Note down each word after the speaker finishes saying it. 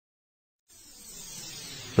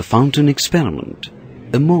The fountain experiment,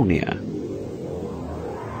 ammonia.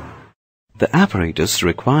 The apparatus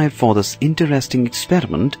required for this interesting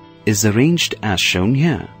experiment is arranged as shown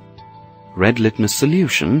here. Red litmus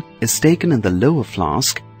solution is taken in the lower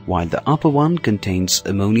flask while the upper one contains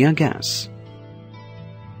ammonia gas.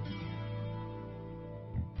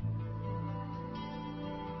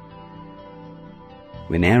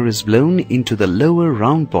 When air is blown into the lower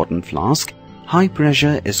round bottom flask, high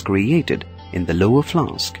pressure is created in the lower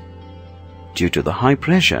flask. Due to the high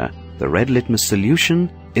pressure, the red litmus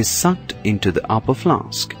solution is sucked into the upper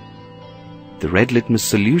flask. The red litmus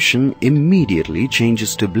solution immediately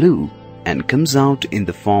changes to blue and comes out in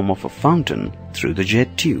the form of a fountain through the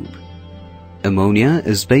jet tube. Ammonia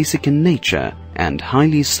is basic in nature and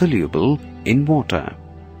highly soluble in water.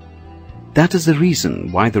 That is the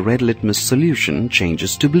reason why the red litmus solution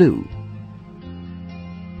changes to blue.